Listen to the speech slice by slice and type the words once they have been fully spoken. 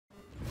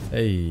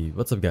Hey,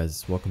 what's up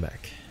guys? Welcome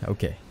back.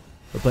 Okay,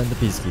 we're playing the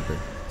Peacekeeper.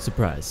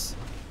 Surprise.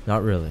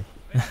 Not really.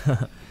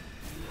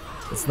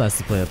 It's nice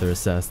to play other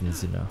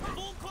assassins, you know.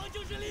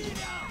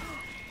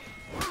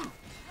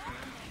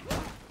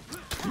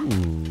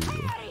 Ooh,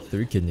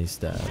 3 kidney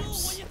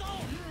stabs.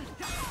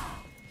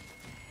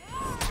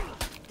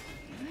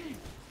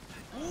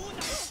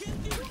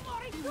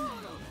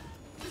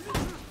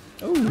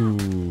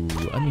 Ooh,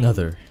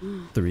 another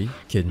 3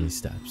 kidney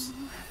stabs.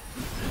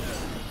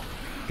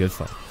 Good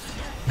fight.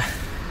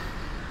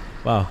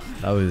 Wow,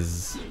 that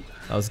was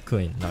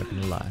clean, not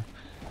gonna lie.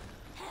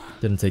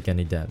 Didn't take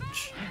any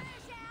damage.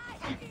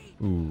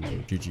 Ooh,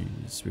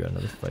 GG's. We got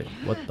another fight.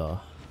 What the?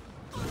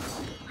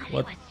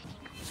 What?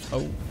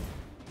 Oh,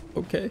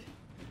 okay.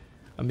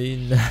 I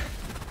mean,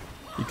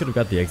 you could have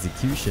got the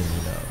execution,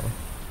 you know.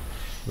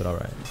 But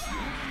alright.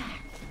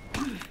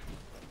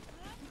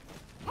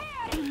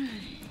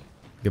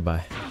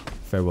 Goodbye.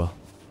 Farewell.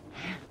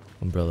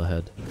 Umbrella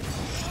head.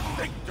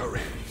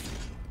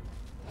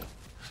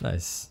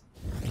 Nice.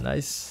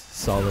 Nice,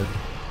 solid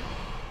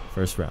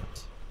first round.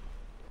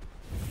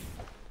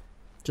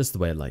 Just the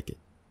way I like it.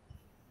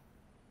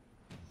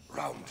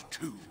 Round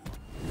 2.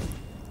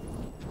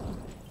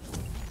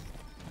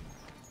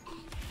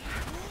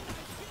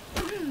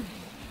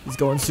 He's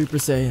going Super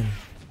Saiyan.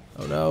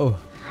 Oh no.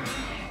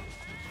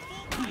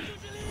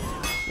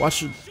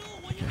 Watch it.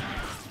 Okay.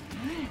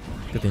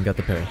 Good thing got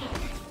the parry.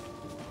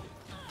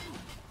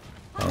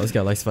 Oh, this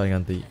guy likes fighting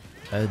on the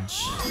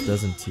edge,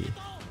 doesn't he?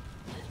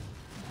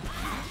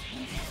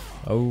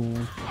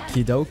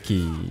 Okie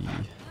dokie.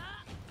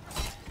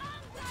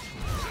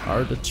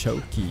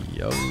 Artichoke.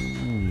 Oh,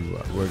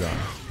 we're gone.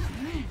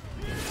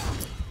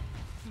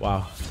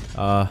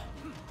 Wow.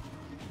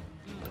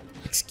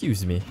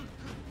 Excuse me.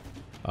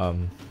 I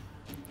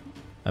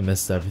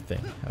missed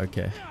everything.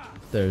 Okay.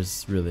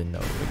 There's really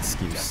no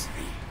excuse.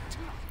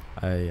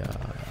 I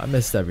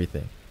missed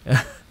everything.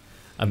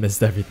 I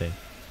missed everything.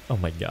 Oh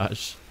my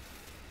gosh.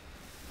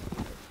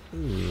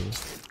 Ooh.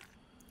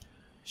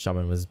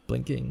 Shaman was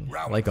blinking,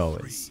 like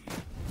always.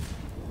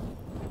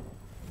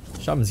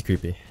 Shaman's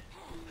creepy.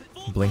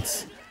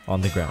 Blinks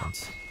on the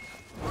ground.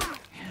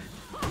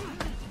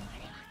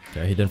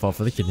 Okay, he didn't fall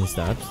for the kidney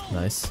stabs.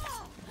 Nice.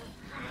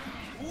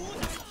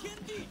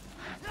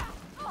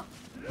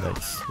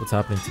 Nice. What's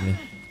happening to me?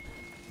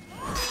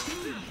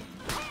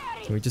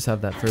 Can we just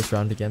have that first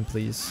round again,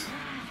 please?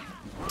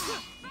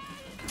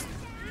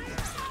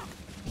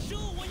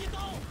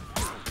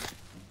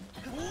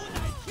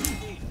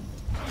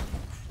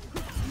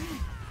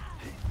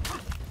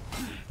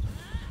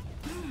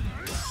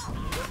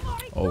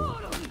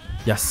 Oh,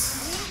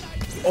 yes.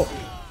 Oh,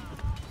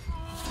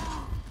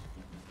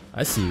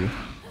 I see you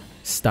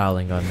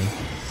styling on me.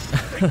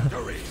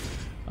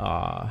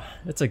 Ah,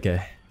 it's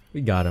okay.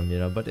 We got him, you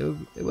know. But it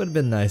would have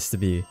been nice to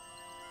be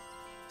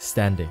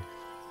standing,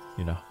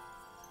 you know,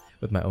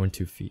 with my own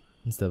 2 feet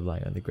instead of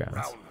lying on the ground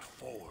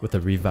with a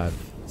revive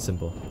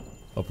symbol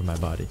over my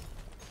body.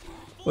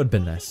 Would have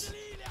been nice.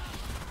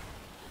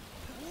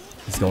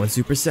 He's going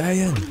Super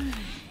Saiyan.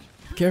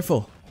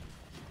 Careful.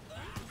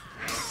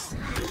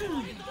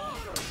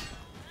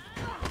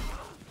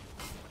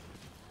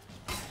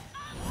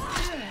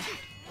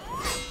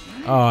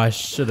 Oh, I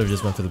should have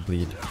just went for the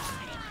bleed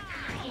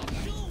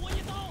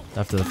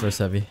after the first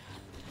heavy.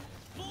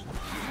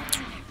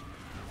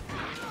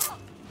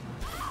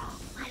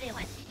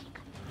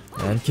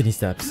 And kidney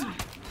stabs.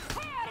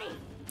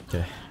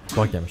 Okay,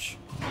 block damage.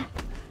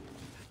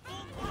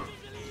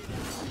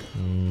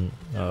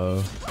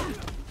 Uh-oh.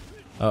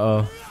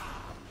 Uh-oh.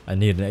 I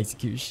need an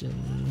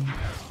execution.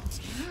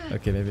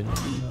 Okay, maybe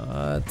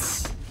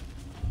not.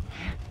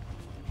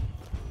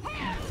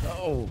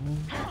 Oh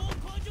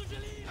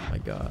my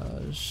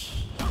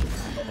gosh.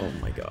 Oh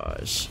my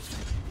gosh.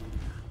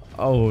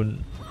 Oh,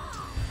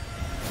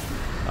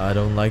 I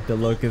don't like the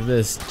look of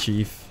this,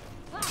 Chief.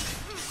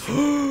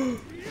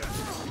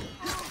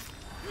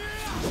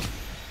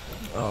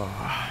 Oh.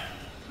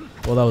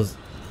 Well, that was.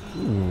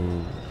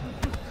 Ooh.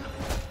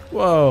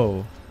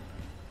 Whoa.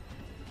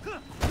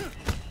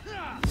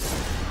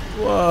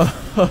 Whoa.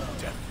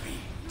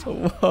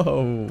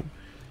 Whoa.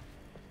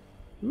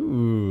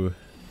 Ooh.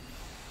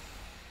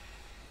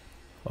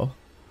 Oh.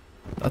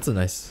 That's a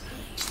nice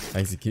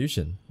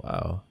execution.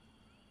 Wow.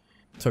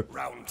 Took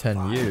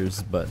 10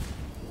 years, but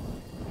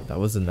that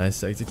was a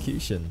nice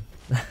execution.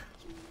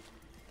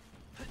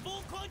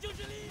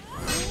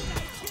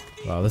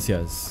 Wow, this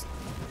guy's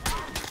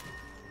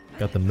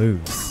got the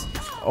moves.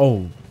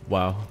 Oh,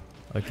 wow.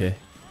 Okay.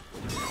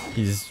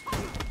 He's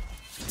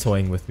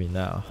toying with me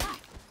now.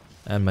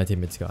 And my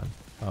teammate's gone.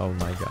 Oh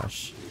my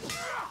gosh.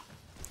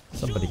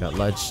 Somebody got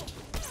ledged.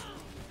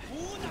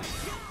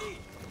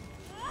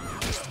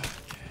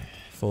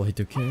 Full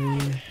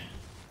Hitokiri.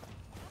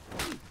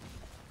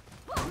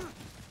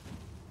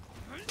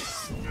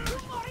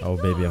 Oh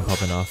baby, I'm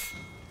popping off.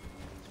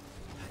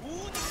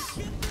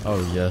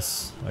 Oh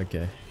yes,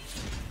 okay.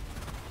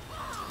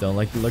 Don't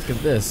like the look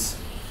of this.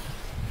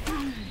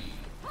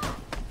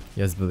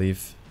 You guys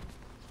believe?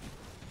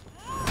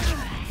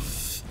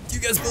 Do you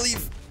guys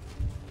believe?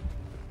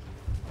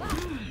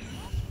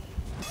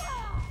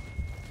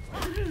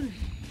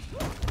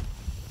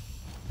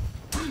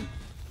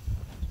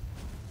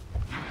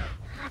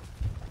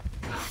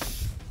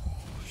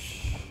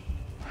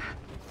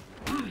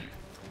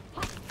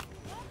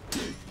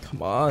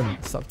 Come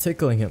on, stop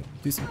tickling him.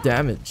 Do some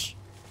damage.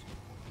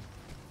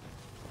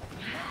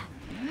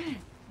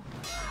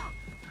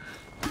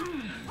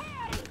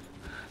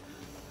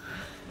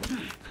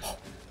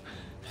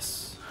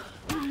 Yes.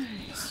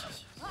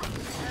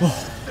 Oh.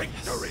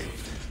 Victory.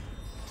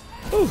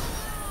 Ooh.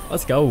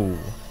 Let's go.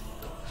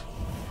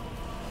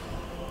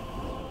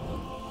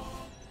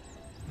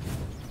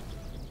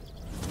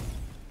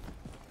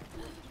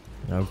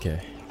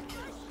 Okay.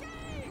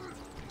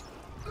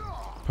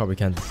 Probably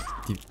can't.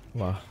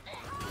 Wow.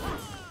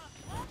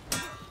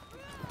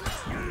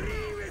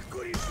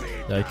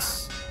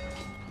 Yikes.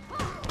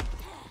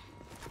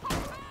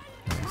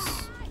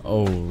 Nice.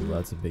 Oh,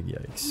 that's a big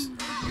yikes.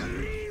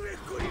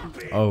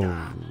 Oh,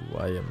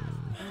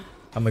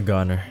 I'm a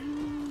gunner.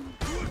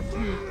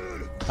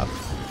 Up.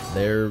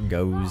 There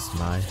goes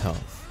my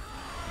health.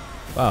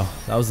 Wow,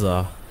 that was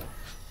a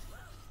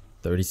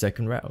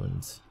 30-second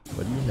round.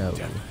 What do you know?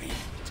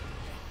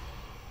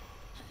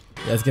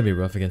 Yeah, it's gonna be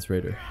rough against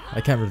Raider.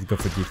 I can't really go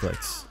for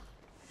deflex.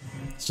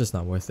 It's just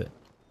not worth it.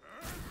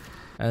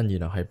 And you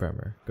know, hyper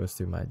armor goes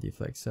through my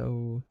deflex,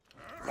 so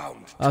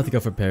I'll have to go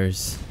for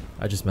parries.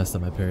 I just messed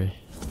up my parry.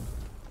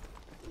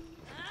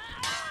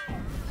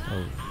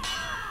 Oh.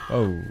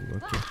 Oh,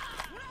 okay.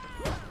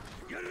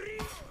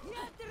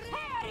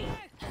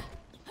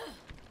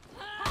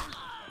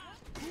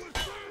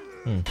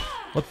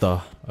 What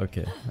the?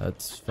 Okay,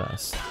 that's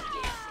fast.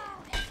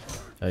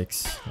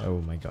 Yikes.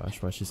 Oh my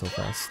gosh, why is she so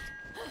fast?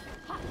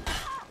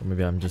 Or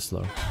maybe I'm just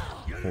slow.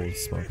 Holy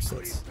smokes,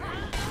 that's...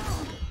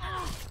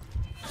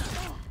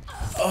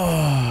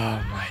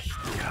 Oh my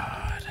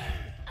god.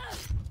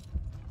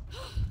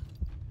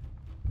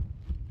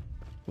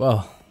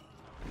 Well,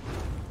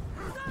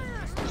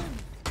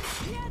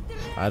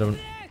 I don't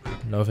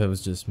know if it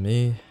was just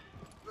me.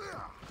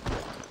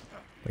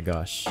 My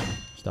gosh,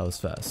 that was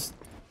fast.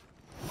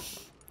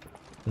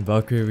 And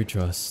Valkyrie we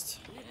trust.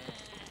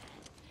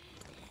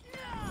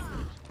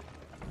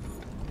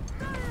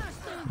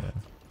 Yeah.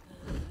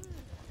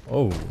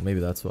 Oh,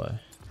 maybe that's why.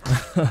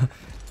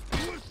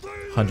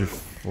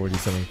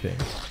 147 ping.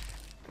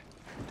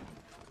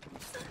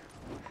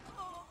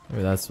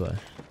 Maybe that's why.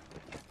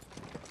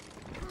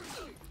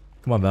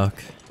 Come on,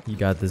 Valk. You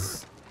got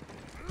this.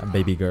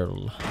 Baby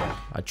girl.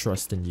 I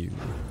trust in you.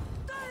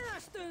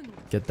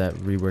 Get that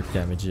rework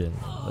damage in.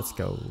 Let's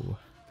go.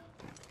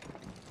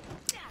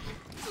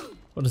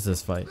 What is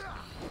this fight?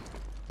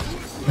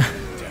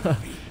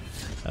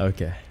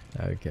 Okay.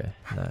 Okay.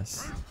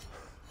 Nice.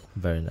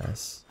 Very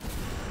nice.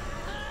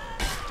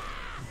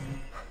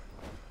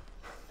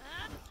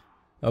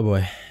 Oh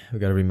boy. We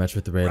got a rematch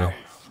with the Raider.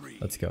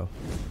 Let's go.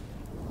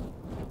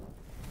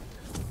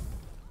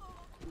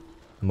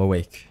 I'm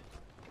awake.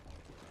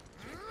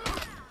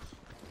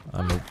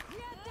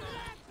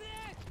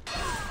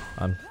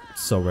 I'm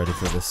so ready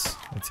for this.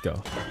 Let's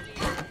go.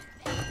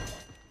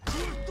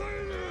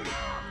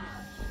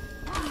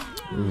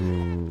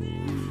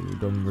 Ooh,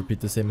 don't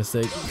repeat the same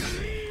mistake.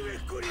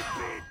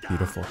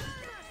 Beautiful.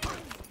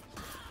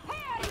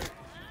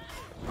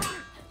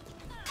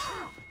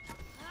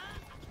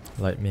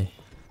 Light me.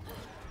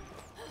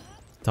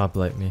 Top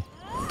light me.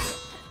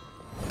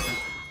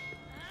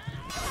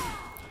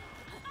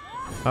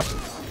 Up.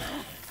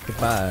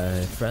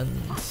 Goodbye,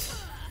 friends.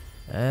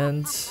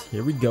 And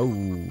here we go.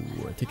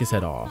 Take his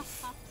head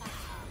off.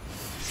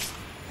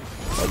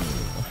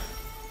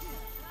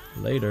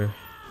 Later.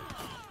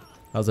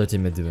 How's our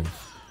teammate doing?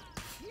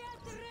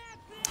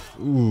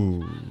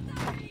 Ooh.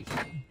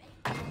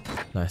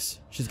 Nice.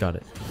 She's got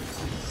it.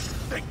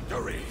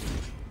 Victory.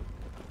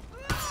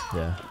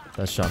 Yeah,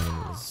 that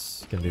Shaman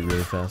is gonna be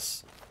really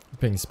fast.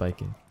 Ping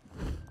spiking.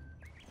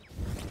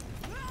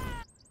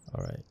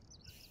 Alright.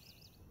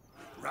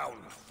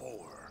 Round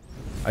 4.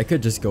 I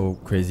could just go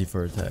crazy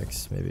for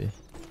attacks, maybe.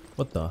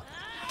 What the?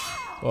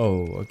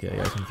 Whoa, okay, I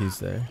got confused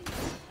there.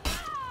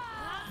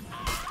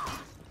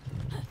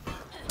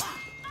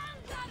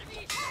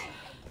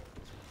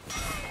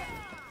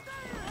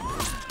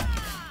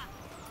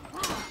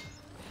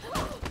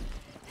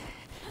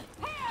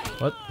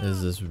 What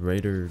is this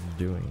Raider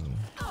doing?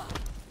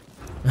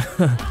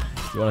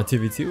 You want a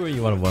 2v2 or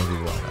you want a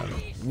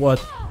 1v1? What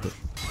the?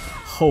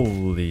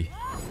 Holy.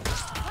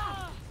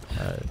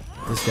 Alright,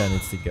 this guy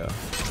needs to go.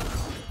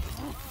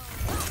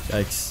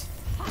 Yikes.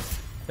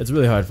 It's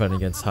really hard fighting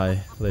against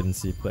high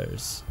latency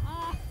players.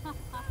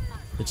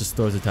 It just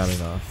throws the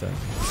timing off and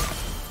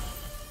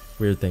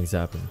weird things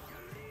happen.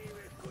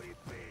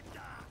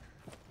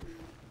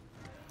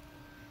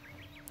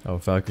 Oh,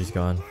 Valkyrie's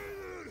gone.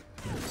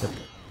 Yep.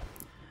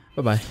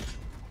 Bye-bye.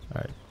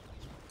 Alright.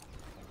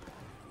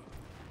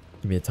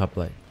 Give me a top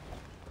light.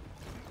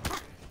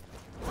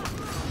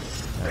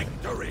 Right.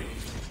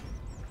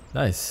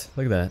 Nice.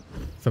 Look at that.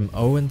 From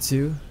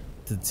 0-2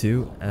 to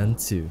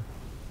 2-2.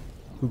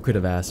 Who could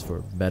have asked for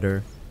a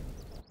better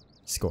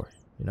score,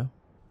 you know?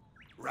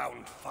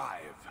 Round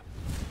 5.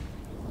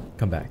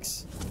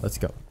 Comebacks. Let's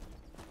go.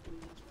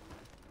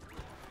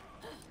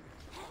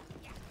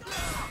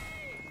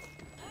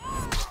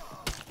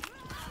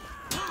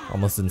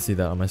 Almost didn't see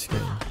that on my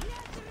screen.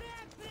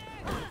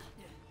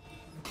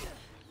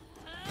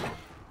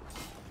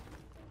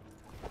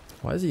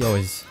 Why is he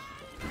always...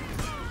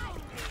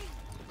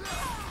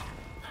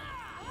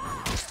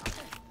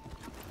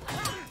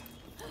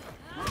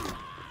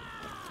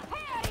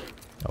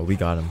 Oh, we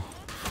got him.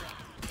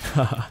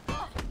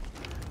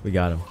 We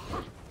got him.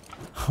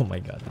 Oh my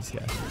god, this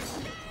guy.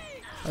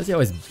 Why is he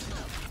always...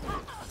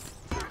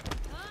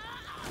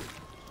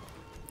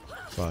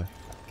 Fuck.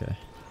 Okay.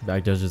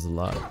 Back dodges a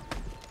lot.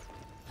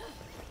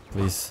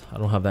 Please, I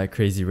don't have that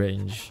crazy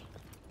range.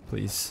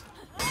 Please.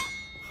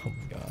 Oh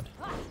my god.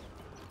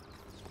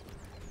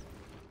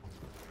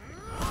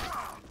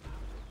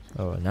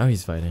 Oh, now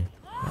he's fighting.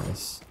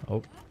 Nice.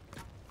 Oh.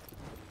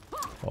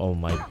 Oh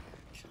my.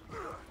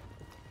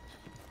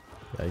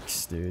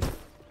 Yikes, dude.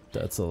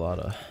 That's a lot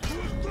of...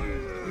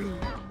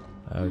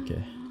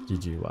 Okay.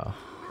 GG, wow.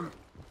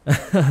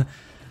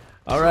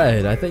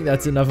 Alright, I think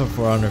that's enough of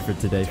For Honor for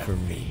today for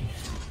me.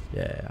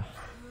 Yeah.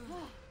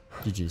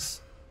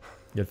 GG's.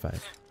 Good fight.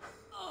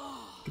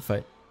 Good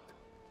fight.